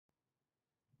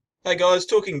Hey guys,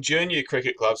 talking junior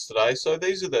cricket gloves today. So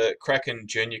these are the Kraken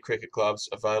junior cricket gloves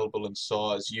available in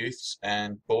size youths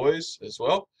and boys as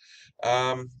well.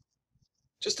 Um,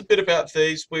 just a bit about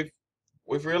these. We've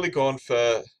really gone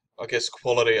for, I guess,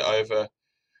 quality over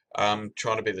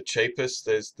trying to be the cheapest.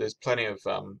 There's plenty of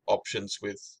options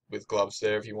with gloves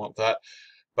there if you want that.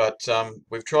 But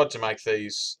we've tried to make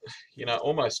these,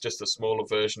 almost just a smaller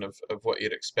version of what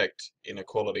you'd expect in a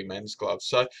quality men's glove.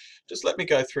 So just let me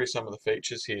go through some of the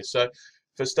features here. So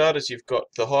for starters, you've got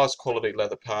the highest quality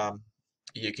leather palm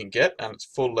you can get, and it's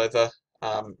full leather,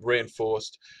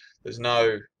 reinforced. There's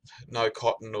no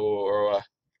cotton or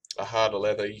a harder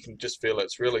leather. You can just feel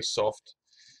it's really soft,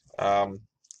 um,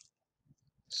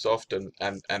 soft and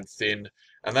thin,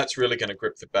 and that's really going to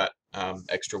grip the bat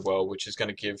extra well, which is going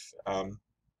to give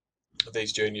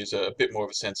these juniors a bit more of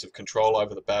a sense of control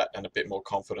over the bat and a bit more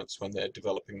confidence when they're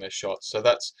developing their shots. So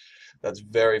that's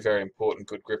very, very important.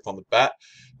 Good grip on the bat.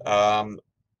 Um,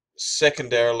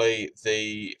 Secondarily,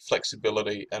 the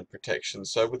flexibility and protection.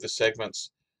 So with the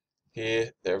segments here,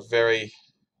 they're a very,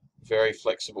 very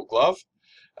flexible glove,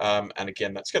 and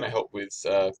again, that's going to help with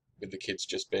the kids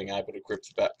just being able to grip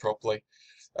the bat properly.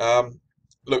 Um,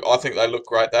 Look, I think they look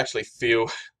great. They actually feel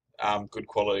good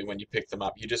quality when you pick them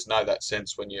up. You just know that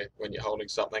sense when you're holding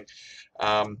something.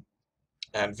 Um,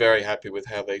 and very happy with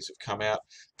how these have come out.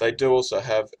 They do also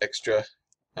have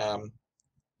um,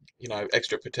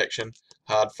 extra protection,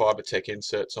 hard fiber tech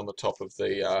inserts on the top of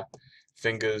the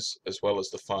fingers as well as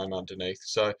the foam underneath.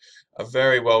 So a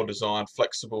very well designed,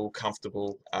 flexible,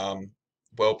 comfortable,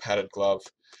 well padded glove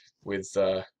with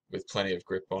plenty of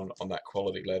grip on that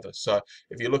quality leather. So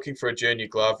if you're looking for a junior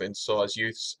glove in size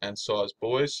youths and size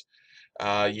boys,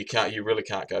 you really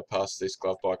can't go past this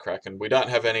glove by Kraken. We don't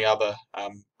have any other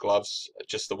gloves,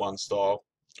 just the one style.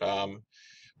 Um,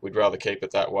 we'd rather keep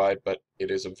it that way, but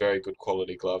it is a very good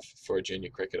quality glove for a junior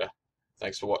cricketer.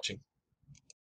 Thanks for watching.